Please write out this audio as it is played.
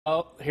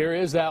Oh, here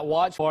is that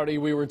watch party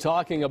we were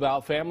talking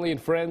about. Family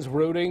and friends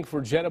rooting for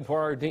Jenna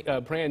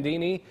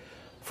Prandini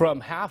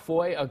from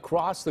halfway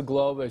across the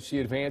globe as she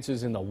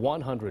advances in the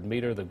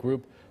 100-meter. The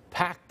group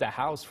packed the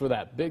house for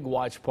that big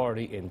watch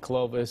party in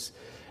Clovis.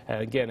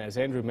 And again, as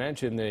Andrew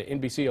mentioned, the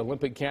NBC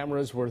Olympic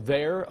cameras were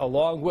there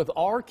along with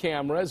our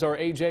cameras. Our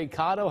AJ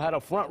Cotto had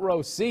a front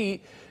row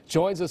seat.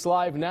 Joins us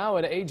live now.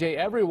 And AJ,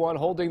 everyone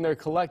holding their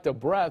collective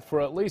breath for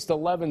at least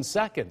 11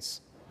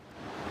 seconds.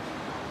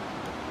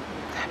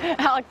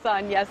 Alex,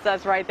 yes,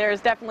 that's right. There's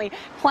definitely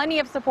plenty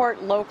of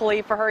support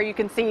locally for her. You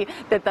can see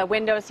that the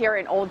windows here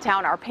in Old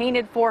Town are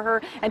painted for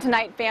her. And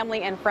tonight,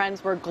 family and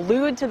friends were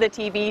glued to the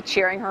TV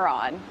cheering her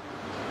on.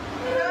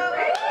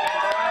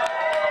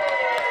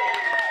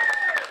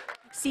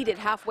 Seated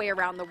halfway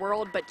around the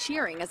world, but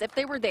cheering as if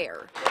they were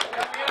there.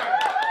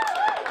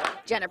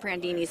 Jenna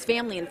Prandini's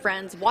family and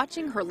friends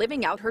watching her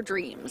living out her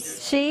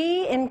dreams.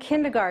 She, in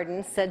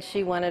kindergarten, said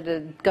she wanted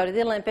to go to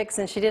the Olympics,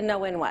 and she didn't know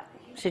when what.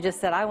 She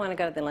just said, I want to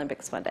go to the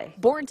Olympics one day.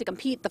 Born to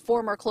compete, the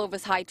former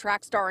Clovis High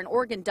track star and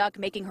Oregon Duck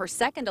making her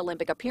second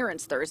Olympic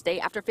appearance Thursday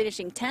after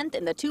finishing 10th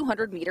in the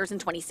 200 meters in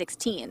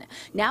 2016.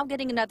 Now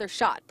getting another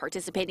shot,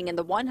 participating in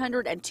the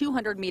 100 and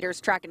 200 meters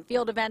track and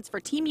field events for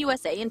Team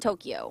USA in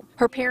Tokyo.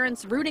 Her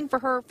parents rooting for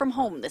her from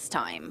home this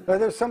time.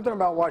 There's something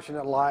about watching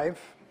it live,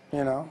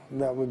 you know,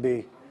 that would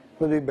be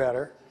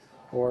better,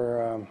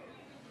 or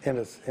in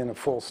a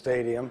full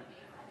stadium.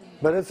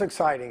 But it's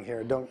exciting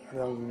here. Don't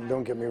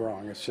get me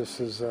wrong. It's just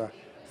as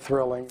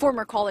thrilling.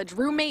 Former college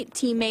roommate,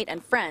 teammate,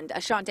 and friend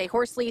Ashante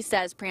Horsley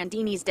says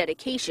Prandini's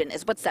dedication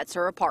is what sets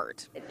her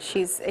apart.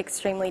 She's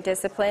extremely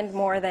disciplined,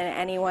 more than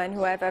anyone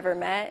who I've ever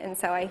met, and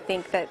so I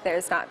think that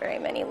there's not very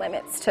many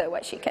limits to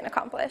what she can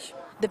accomplish.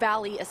 The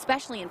Valley,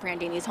 especially in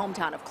Prandini's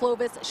hometown of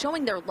Clovis,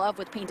 showing their love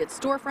with painted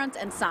storefronts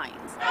and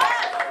signs.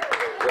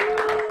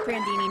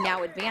 Prandini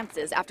now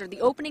advances after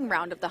the opening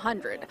round of the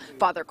 100.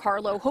 Father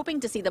Carlo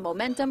hoping to see the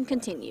momentum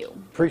continue.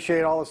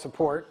 Appreciate all the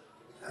support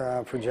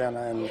for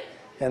Jenna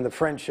and the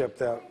friendship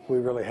that we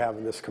really have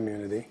in this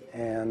community,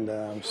 and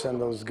send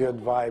those good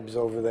vibes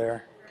over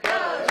there.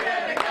 Go,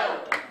 Jenna, go!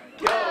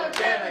 Go,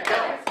 Jenna,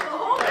 go!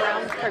 The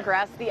rounds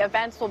progress. The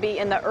events will be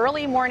in the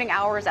early morning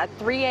hours at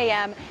 3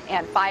 a.m.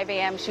 and 5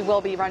 a.m. She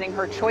will be running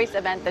her choice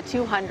event, the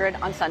 200,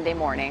 on Sunday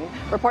morning.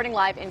 Reporting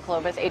live in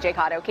Clovis, AJ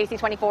Cotto,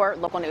 KC24,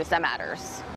 local news that matters.